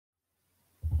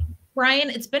Brian,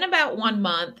 it's been about 1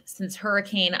 month since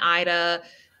Hurricane Ida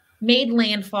made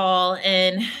landfall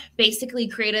and basically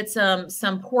created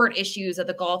some port issues at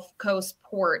the Gulf Coast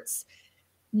ports.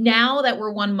 Now that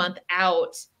we're 1 month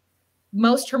out,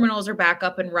 most terminals are back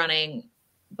up and running.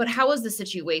 But how is the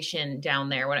situation down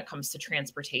there when it comes to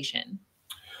transportation?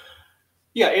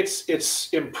 Yeah,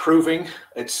 it's improving.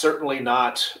 It's certainly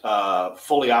not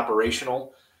fully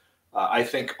operational. I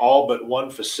think all but one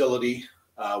facility,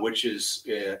 which is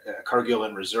Cargill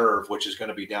in reserve, which is going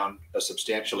to be down a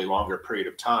substantially longer period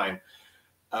of time,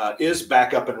 is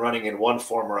back up and running in one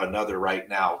form or another right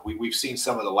now. We've seen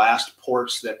some of the last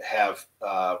ports that have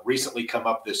recently come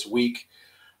up this week.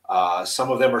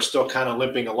 Some of them are still kind of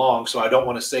limping along, so I don't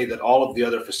want to say that all of the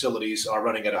other facilities are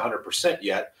running at 100%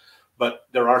 yet, but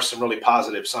there are some really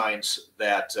positive signs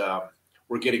that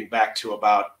we're getting back to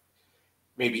about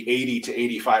maybe 80 to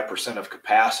 85% of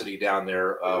capacity down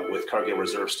there with Cargill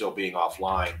Reserve still being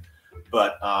offline.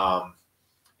 But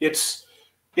it's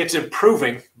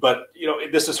improving, but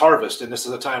this is harvest, and this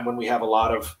is a time when we have a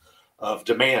lot of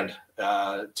demand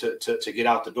to get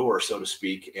out the door, so to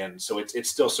speak, and so it's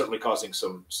still certainly causing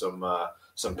some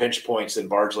pinch points in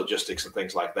barge logistics and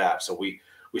things like that. So we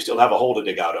still have a hole to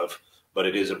dig out of, but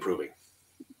it is improving.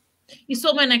 You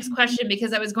stole my next question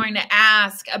because I was going to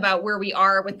ask about where we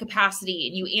are with capacity,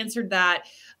 and you answered that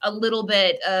a little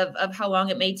bit of how long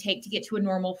it may take to get to a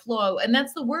normal flow. And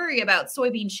that's the worry about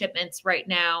soybean shipments right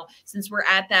now, since we're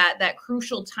at that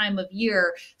crucial time of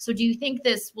year. So do you think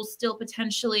this will still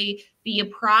potentially be a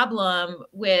problem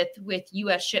with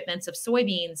U.S. shipments of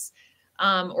soybeans?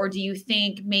 Or do you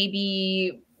think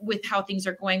maybe with how things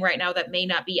are going right now, that may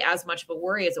not be as much of a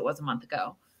worry as it was a month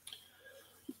ago?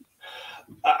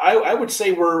 I would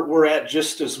say we're at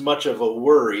just as much of a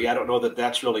worry. I don't know that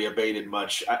that's really abated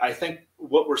much. I think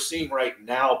what we're seeing right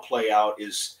now play out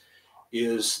is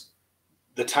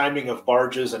the timing of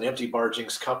barges and empty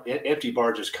barges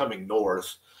coming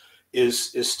north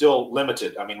is still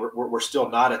limited. I mean, we're still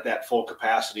not at that full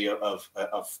capacity of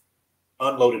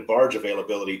unloaded barge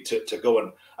availability to go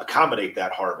and accommodate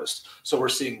that harvest. So we're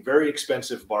seeing very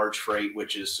expensive barge freight,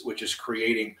 which is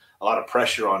creating a lot of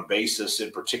pressure on basis, in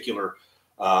particular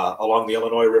along the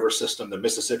Illinois River system, the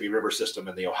Mississippi River system,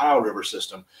 and the Ohio River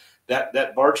system.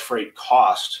 That barge freight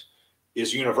cost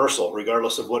is universal,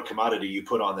 regardless of what commodity you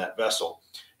put on that vessel,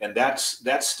 and that's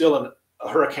still a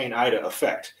Hurricane Ida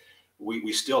effect.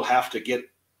 We still have to get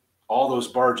all those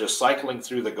barges cycling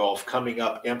through the Gulf, coming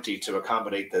up empty to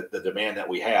accommodate the demand that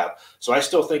we have. So I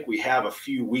still think we have a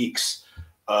few weeks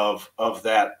of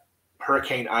that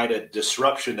Hurricane Ida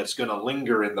disruption that's going to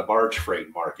linger in the barge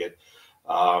freight market.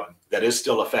 That is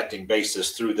still affecting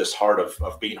basis through this heart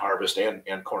of bean harvest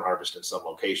and corn harvest in some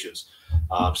locations.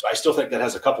 So I still think that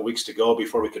has a couple weeks to go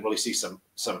before we can really see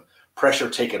some pressure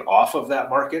taken off of that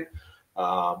market.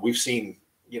 We've seen,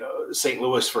 St.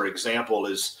 Louis, for example,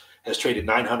 has traded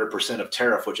 900% of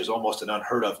tariff, which is almost an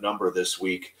unheard of number this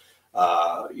week.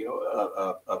 A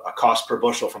cost per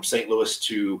bushel from St. Louis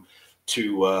to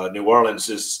New Orleans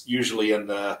is usually in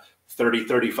the 30,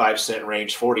 35 cent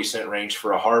range, 40 cent range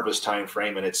for a harvest time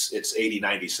frame, and it's 80,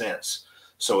 90 cents.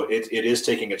 So it is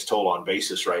taking its toll on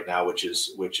basis right now, which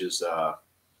is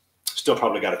still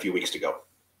probably got a few weeks to go.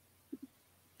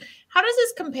 How does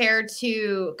this compare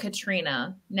to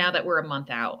Katrina now that we're a month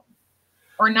out,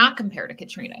 or not compare to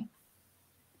Katrina?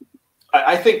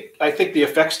 I think the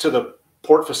effects to the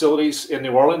port facilities in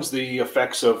New Orleans, the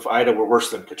effects of Ida were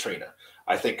worse than Katrina.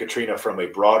 I think Katrina, from a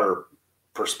broader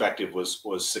perspective,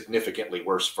 was significantly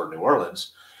worse for New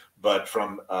Orleans, but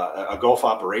from a Gulf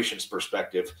operations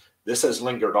perspective, this has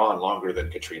lingered on longer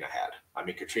than Katrina had. I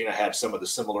mean, Katrina had some of the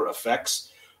similar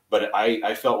effects, but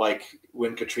I felt like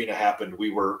when Katrina happened,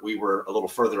 we were a little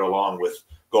further along with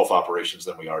Gulf operations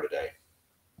than we are today.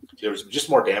 There was just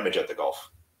more damage at the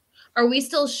Gulf. Are we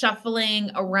still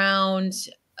shuffling around,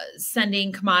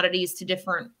 sending commodities to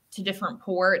different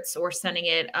ports, or sending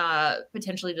it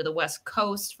potentially to the West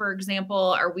Coast, for example?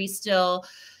 Are we still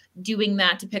doing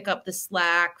that to pick up the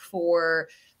slack for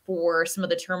some of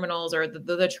the terminals, or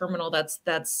the terminal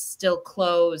that's still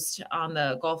closed on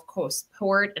the Gulf Coast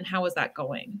port? And how is that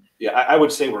going? Yeah, I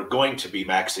would say we're going to be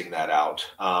maxing that out.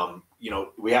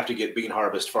 We have to get bean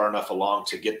harvest far enough along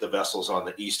to get the vessels on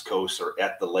the East Coast or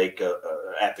at the lake,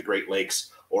 at the Great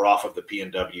Lakes, or off of the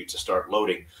PNW to start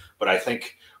loading. But I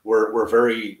think we're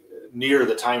very near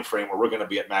the time frame where we're going to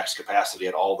be at max capacity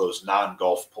at all those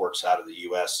non-Gulf ports out of the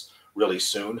U.S. really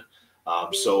soon.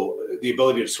 So the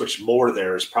ability to switch more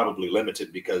there is probably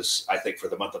limited, because I think for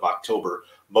the month of October,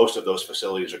 most of those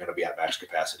facilities are going to be at max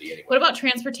capacity anyway. What about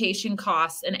transportation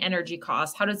costs and energy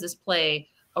costs? How does this play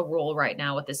a role right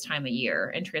now at this time of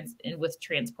year and with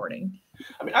transporting?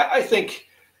 I mean, I think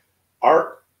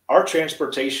our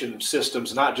transportation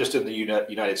systems, not just in the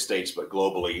United States, but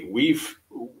globally,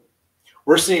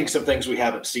 we're seeing some things we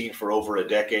haven't seen for over a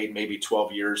decade, maybe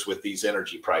 12 years, with these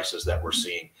energy prices that we're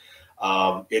seeing.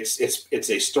 It's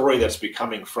a story that's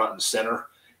becoming front and center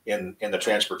in the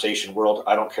transportation world.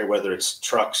 I don't care whether it's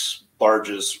trucks,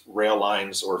 barges, rail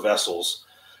lines, or vessels.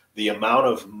 The amount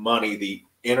of money the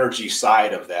energy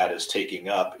side of that is taking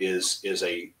up is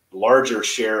a larger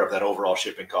share of that overall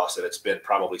shipping cost than it's been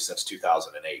probably since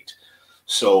 2008.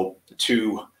 So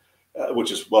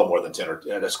which is well more than 10, or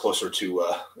that's closer to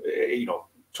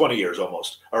 20 years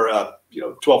almost, or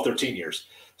 12, 13 years.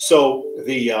 So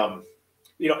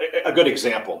a good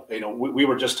example, we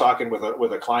were just talking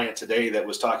with a client today that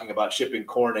was talking about shipping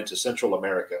corn into Central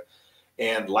America.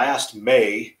 And last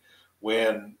May,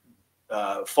 when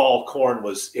fall corn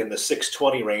was in the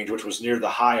 620 range, which was near the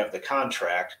high of the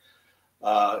contract,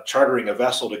 chartering a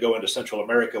vessel to go into Central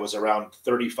America was around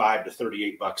 35 to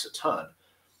 38 bucks a ton.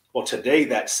 Well, today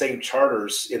that same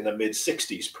charter's in the mid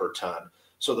 60s per ton.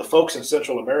 So the folks in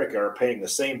Central America are paying the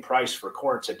same price for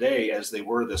corn today as they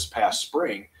were this past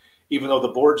spring, even though the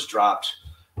board's dropped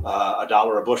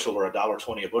 $1 a bushel or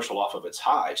 $1.20 a bushel off of its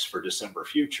highs for December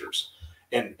futures.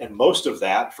 And most of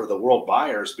that for the world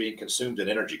buyers being consumed in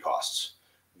energy costs.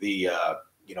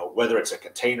 Whether it's a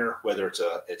container, whether it's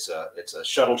a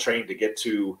shuttle train to get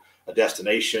to a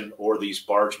destination, or these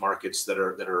barge markets that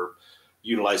are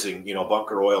utilizing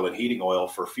bunker oil and heating oil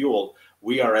for fuel,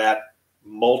 we are at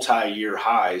multi-year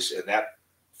highs, and that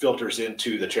filters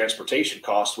into the transportation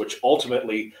cost, which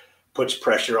ultimately puts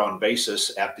pressure on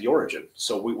basis at the origin.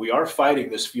 So we are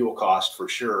fighting this fuel cost for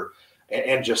sure,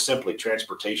 and just simply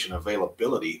transportation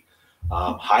availability.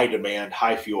 High demand,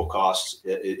 high fuel costs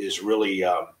is really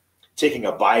taking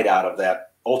a bite out of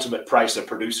that ultimate price a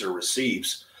producer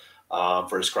receives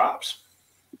for his crops.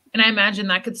 And I imagine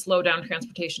that could slow down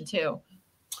transportation too.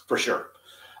 For sure.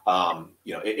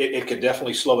 It could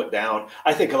definitely slow it down.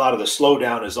 I think a lot of the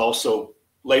slowdown is also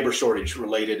labor shortage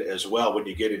related as well when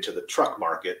you get into the truck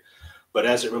market. But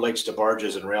as it relates to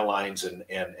barges and rail lines and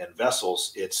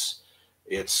vessels, it's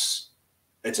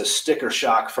a sticker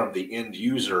shock from the end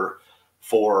user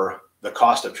for the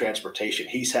cost of transportation.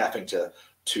 He's having to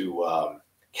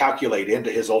calculate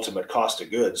into his ultimate cost of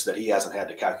goods that he hasn't had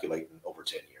to calculate in over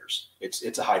 10 years.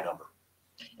 It's a high number.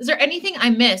 Is there anything I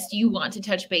missed you want to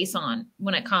touch base on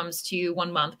when it comes to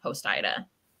 1 month post Ida?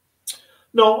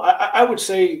 No, I would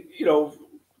say,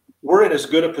 we're in as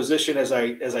good a position as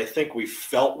I think we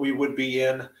felt we would be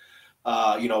in,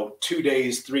 2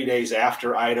 days, 3 days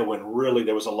after Ida, when really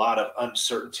there was a lot of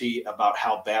uncertainty about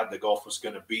how bad the Gulf was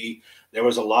going to be. There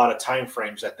was a lot of time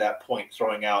frames at that point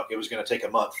throwing out it was going to take a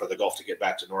month for the Gulf to get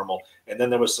back to normal. And then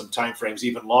there was some time frames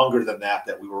even longer than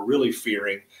that we were really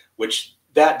fearing, which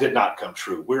that did not come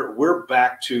true. We're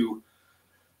back to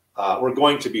we're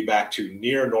going to be back to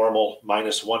near normal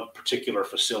minus one particular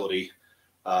facility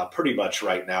pretty much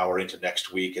right now or into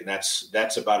next week, and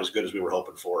that's about as good as we were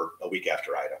hoping for a week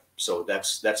after Ida. So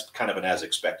that's kind of an as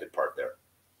expected part there.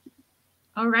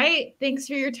 All right. Thanks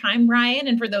for your time, Ryan.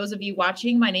 And for those of you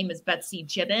watching, my name is Betsy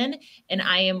Gibbon, and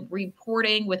I am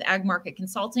reporting with Ag Market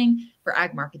Consulting for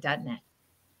agmarket.net.